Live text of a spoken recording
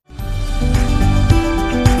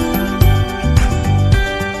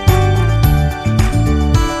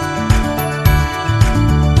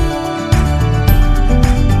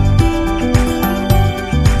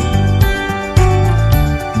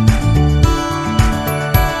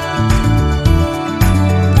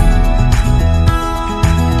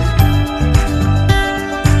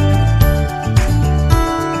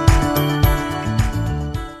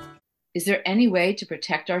there any way to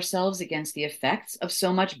protect ourselves against the effects of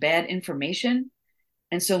so much bad information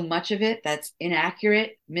and so much of it that's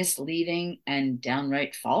inaccurate, misleading, and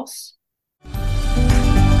downright false?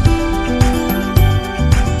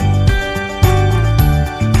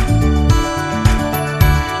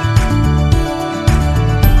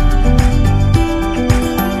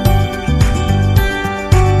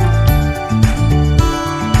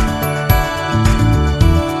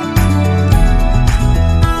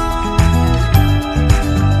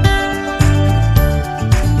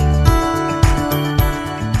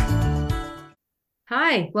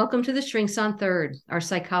 Hi, welcome to the Shrinks on Third, our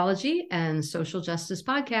psychology and social justice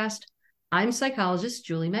podcast. I'm psychologist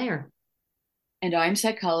Julie Mayer. And I'm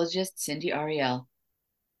psychologist Cindy Ariel.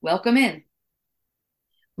 Welcome in.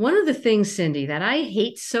 One of the things, Cindy, that I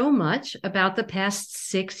hate so much about the past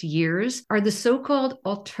 6 years are the so-called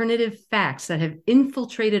alternative facts that have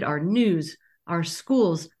infiltrated our news, our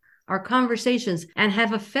schools, our conversations, and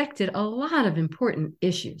have affected a lot of important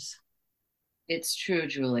issues. It's true,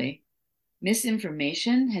 Julie.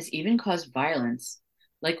 Misinformation has even caused violence,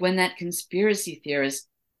 like when that conspiracy theorist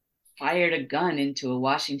fired a gun into a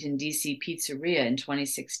Washington, D.C. pizzeria in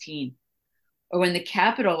 2016, or when the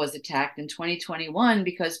Capitol was attacked in 2021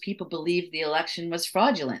 because people believed the election was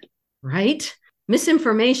fraudulent. Right?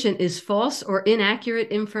 Misinformation is false or inaccurate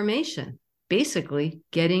information, basically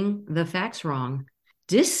getting the facts wrong.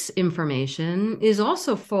 Disinformation is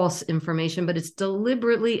also false information, but it's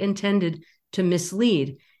deliberately intended to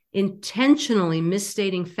mislead, intentionally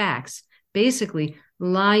misstating facts, basically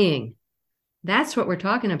lying. That's what we're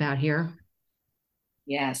talking about here.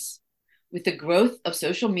 Yes. With the growth of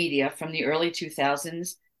social media from the early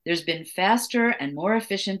 2000s, there's been faster and more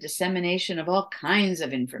efficient dissemination of all kinds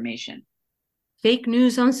of information. Fake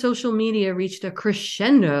news on social media reached a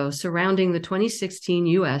crescendo surrounding the 2016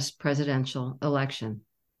 US presidential election.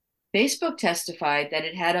 Facebook testified that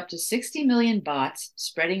it had up to 60 million bots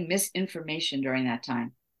spreading misinformation during that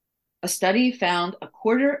time. A study found a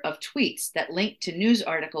quarter of tweets that linked to news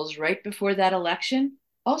articles right before that election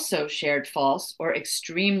also shared false or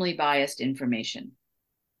extremely biased information.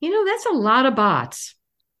 That's a lot of bots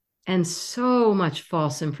and so much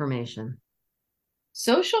false information.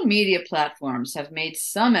 Social media platforms have made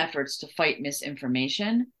some efforts to fight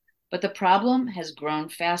misinformation, but the problem has grown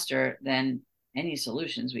faster than any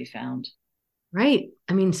solutions we found. Right.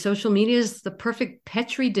 Social media is the perfect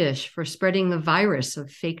petri dish for spreading the virus of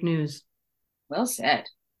fake news. Well said.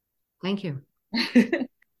 Thank you.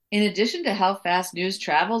 In addition to how fast news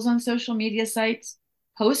travels on social media sites,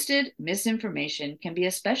 posted misinformation can be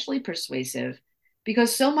especially persuasive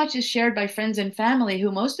because so much is shared by friends and family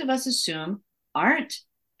who most of us assume aren't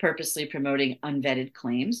purposely promoting unvetted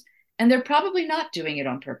claims, and they're probably not doing it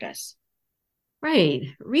on purpose. Right.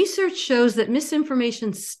 Research shows that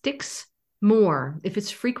misinformation sticks more if it's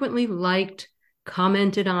frequently liked,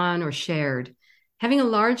 commented on, or shared. Having a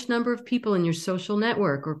large number of people in your social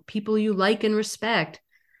network or people you like and respect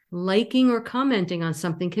liking or commenting on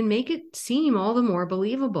something can make it seem all the more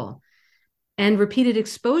believable. And repeated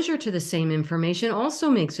exposure to the same information also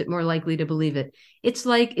makes it more likely to believe it. It's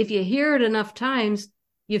like if you hear it enough times,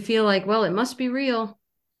 you feel like, well, it must be real.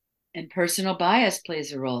 And personal bias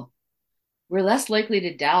plays a role. We're less likely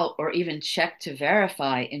to doubt or even check to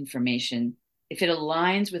verify information if it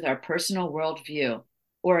aligns with our personal worldview,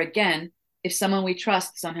 or again, if someone we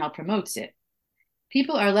trust somehow promotes it.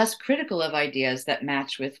 People are less critical of ideas that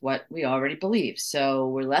match with what we already believe, so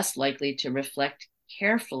we're less likely to reflect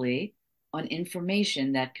carefully on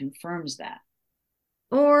information that confirms that.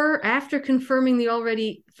 Or after confirming the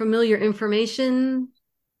already familiar information,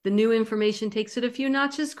 the new information takes it a few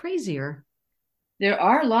notches crazier. There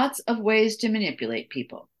are lots of ways to manipulate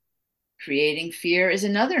people. Creating fear is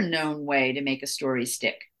another known way to make a story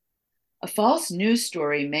stick. A false news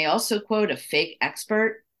story may also quote a fake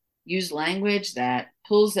expert, use language that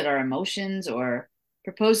pulls at our emotions, or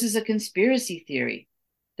proposes a conspiracy theory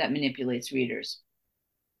that manipulates readers.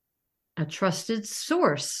 A trusted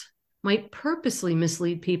source might purposely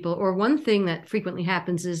mislead people, or one thing that frequently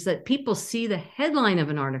happens is that people see the headline of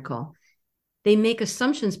an article. They make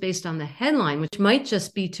assumptions based on the headline, which might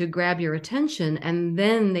just be to grab your attention, and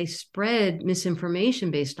then they spread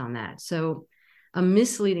misinformation based on that. So a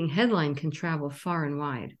misleading headline can travel far and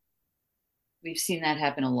wide. We've seen that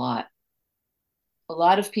happen a lot. A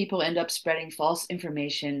lot of people end up spreading false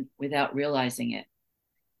information without realizing it.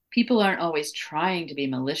 People aren't always trying to be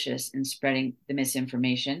malicious in spreading the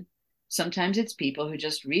misinformation. Sometimes it's people who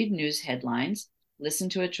just read news headlines, listen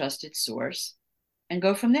to a trusted source, and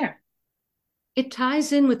go from there. It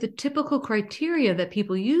ties in with the typical criteria that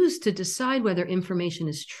people use to decide whether information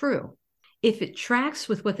is true. if it tracks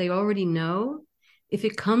with what they already know, if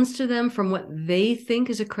it comes to them from what they think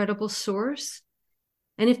is a credible source,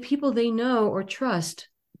 and if people they know or trust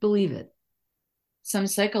believe it. Some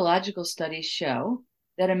psychological studies show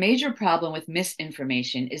that a major problem with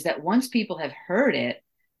misinformation is that once people have heard it,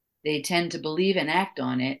 they tend to believe and act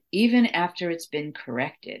on it even after it's been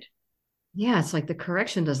corrected. Yeah, it's like the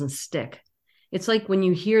correction doesn't stick. It's like when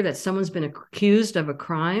you hear that someone's been accused of a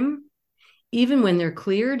crime, even when they're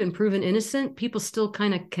cleared and proven innocent, people still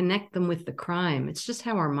kind of connect them with the crime. It's just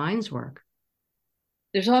how our minds work.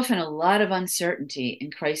 There's often a lot of uncertainty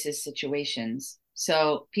in crisis situations,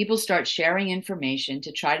 so people start sharing information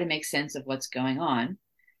to try to make sense of what's going on.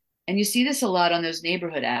 And you see this a lot on those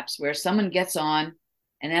neighborhood apps where someone gets on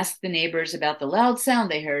and asks the neighbors about the loud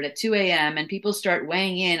sound they heard at 2 a.m., and people start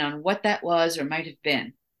weighing in on what that was or might have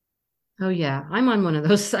been. Oh, yeah, I'm on one of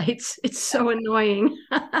those sites. It's so annoying.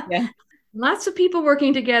 Yeah. Lots of people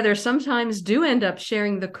working together sometimes do end up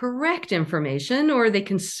sharing the correct information, or they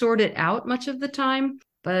can sort it out much of the time.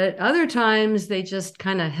 But other times they just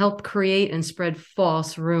kind of help create and spread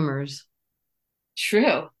false rumors.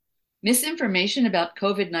 True. Misinformation about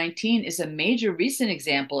COVID-19 is a major recent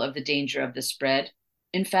example of the danger of the spread.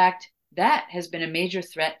 In fact, that has been a major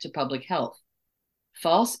threat to public health.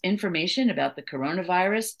 False information about the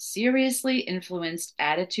coronavirus seriously influenced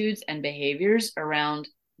attitudes and behaviors around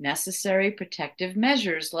necessary protective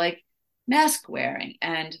measures like mask wearing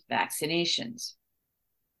and vaccinations.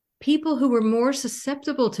 People who were more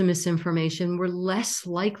susceptible to misinformation were less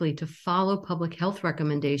likely to follow public health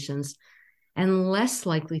recommendations and less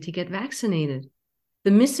likely to get vaccinated.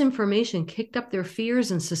 The misinformation kicked up their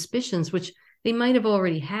fears and suspicions, which they might have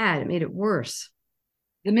already had. It made it worse.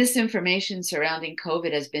 The misinformation surrounding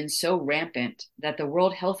COVID has been so rampant that the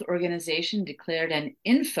World Health Organization declared an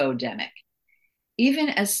infodemic. Even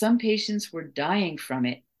as some patients were dying from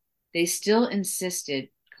it, they still insisted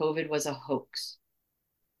COVID was a hoax.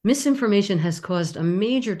 Misinformation has caused a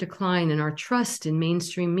major decline in our trust in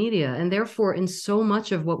mainstream media and therefore in so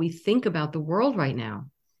much of what we think about the world right now.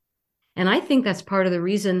 And I think that's part of the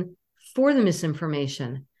reason for the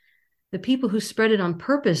misinformation. The people who spread it on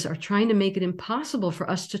purpose are trying to make it impossible for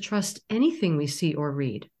us to trust anything we see or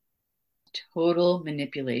read. Total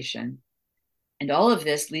manipulation. And all of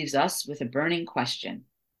this leaves us with a burning question.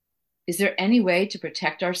 Is there any way to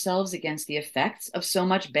protect ourselves against the effects of so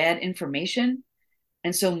much bad information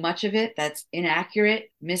and so much of it that's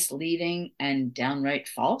inaccurate, misleading, and downright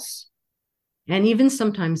false? And even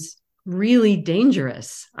sometimes really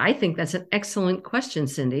dangerous. I think that's an excellent question,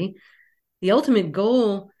 Cindy. The ultimate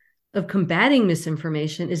goal of combating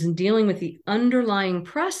misinformation is in dealing with the underlying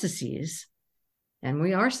processes, and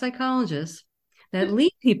we are psychologists, that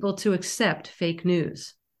lead people to accept fake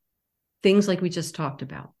news. Things like we just talked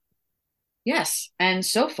about. Yes, and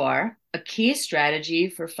so far, a key strategy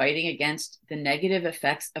for fighting against the negative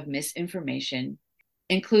effects of misinformation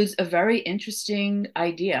includes a very interesting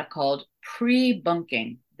idea called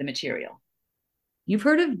pre-bunking the material. You've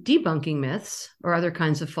heard of debunking myths or other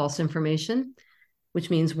kinds of false information, which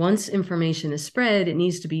means once information is spread, it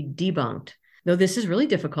needs to be debunked. Though this is really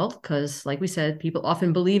difficult because, like we said, people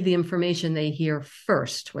often believe the information they hear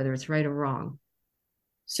first, whether it's right or wrong.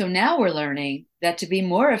 So now we're learning that to be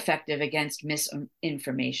more effective against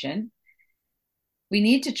misinformation, we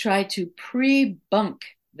need to try to pre-bunk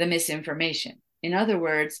the misinformation. In other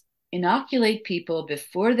words, inoculate people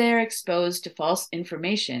before they're exposed to false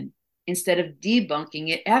information instead of debunking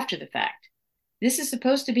it after the fact. This is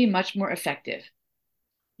supposed to be much more effective.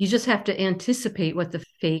 You just have to anticipate what the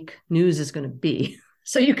fake news is going to be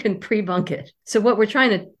so you can pre-bunk it. So what we're trying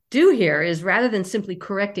to do here is rather than simply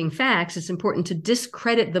correcting facts, it's important to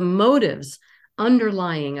discredit the motives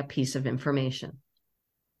underlying a piece of information.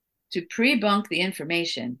 To pre-bunk the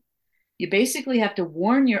information, you basically have to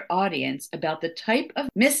warn your audience about the type of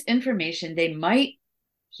misinformation they might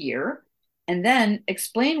hear, and then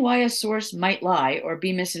explain why a source might lie or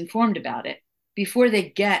be misinformed about it before they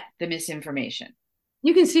get the misinformation.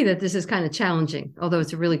 You can see that this is kind of challenging, although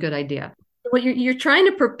it's a really good idea. What you're trying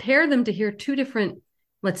to prepare them to hear two different,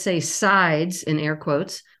 let's say, sides in air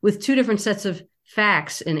quotes, with two different sets of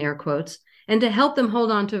facts in air quotes, and to help them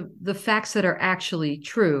hold on to the facts that are actually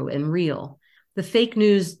true and real. The fake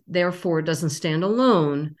news, therefore, doesn't stand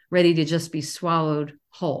alone, ready to just be swallowed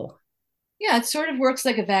whole. Yeah, it sort of works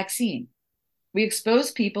like a vaccine. We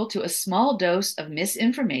expose people to a small dose of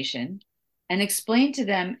misinformation and explain to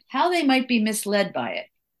them how they might be misled by it.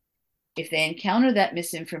 If they encounter that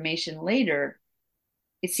misinformation later,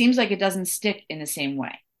 it seems like it doesn't stick in the same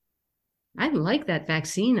way. I like that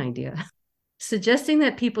vaccine idea. Suggesting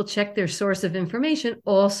that people check their source of information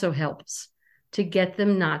also helps. to get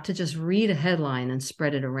them not to just read a headline and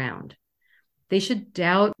spread it around. They should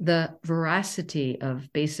doubt the veracity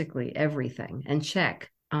of basically everything and check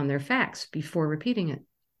on their facts before repeating it.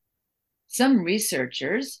 Some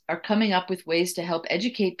researchers are coming up with ways to help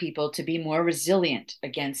educate people to be more resilient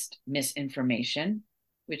against misinformation,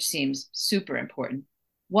 which seems super important.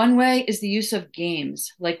 One way is the use of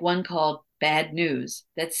games, like one called Bad News,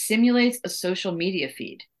 that simulates a social media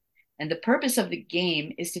feed. And the purpose of the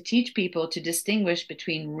game is to teach people to distinguish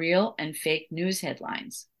between real and fake news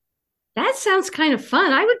headlines. That sounds kind of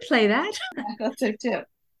fun. I would play that. I thought so too.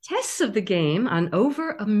 Tests of the game on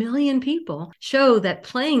over 1 million people show that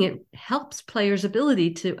playing it helps players'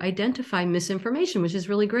 ability to identify misinformation, which is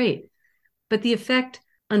really great. But the effect,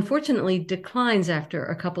 unfortunately, declines after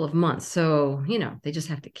a couple of months. So, they just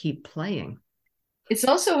have to keep playing. It's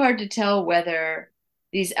also hard to tell whether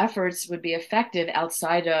these efforts would be effective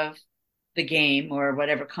outside of the game or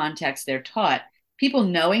whatever context they're taught. People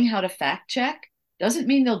knowing how to fact check doesn't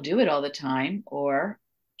mean they'll do it all the time or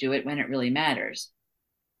do it when it really matters.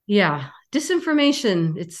 Yeah,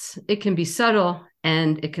 disinformation, it can be subtle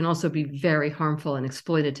and it can also be very harmful and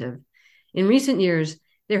exploitative. In recent years,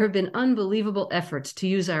 there have been unbelievable efforts to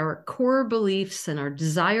use our core beliefs and our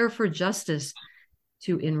desire for justice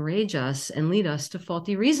to enrage us and lead us to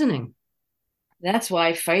faulty reasoning. That's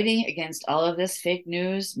why fighting against all of this fake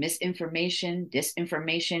news, misinformation,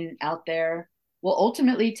 disinformation out there will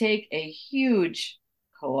ultimately take a huge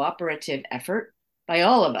cooperative effort by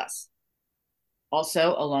all of us.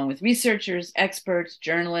 Also, along with researchers, experts,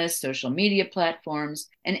 journalists, social media platforms,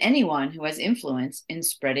 and anyone who has influence in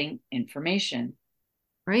spreading information.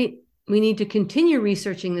 Right? We need to continue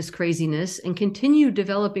researching this craziness and continue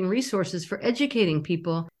developing resources for educating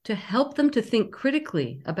people to help them to think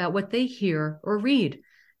critically about what they hear or read,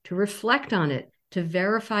 to reflect on it, to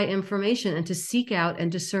verify information, and to seek out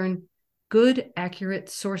and discern good, accurate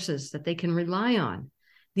sources that they can rely on.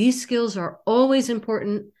 These skills are always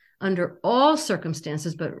important under all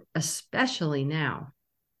circumstances, but especially now.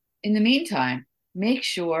 In the meantime, make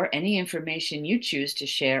sure any information you choose to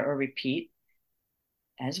share or repeat,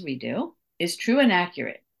 as we do, is true and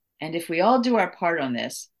accurate. And if we all do our part on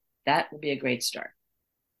this, that will be a great start.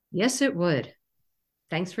 Yes, it would.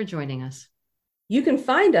 Thanks for joining us. You can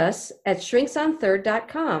find us at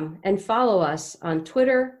shrinksonthird.com and follow us on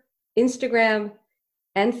Twitter, Instagram,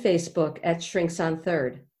 and Facebook at Shrinks on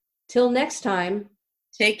Third. Till next time.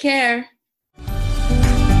 Take care.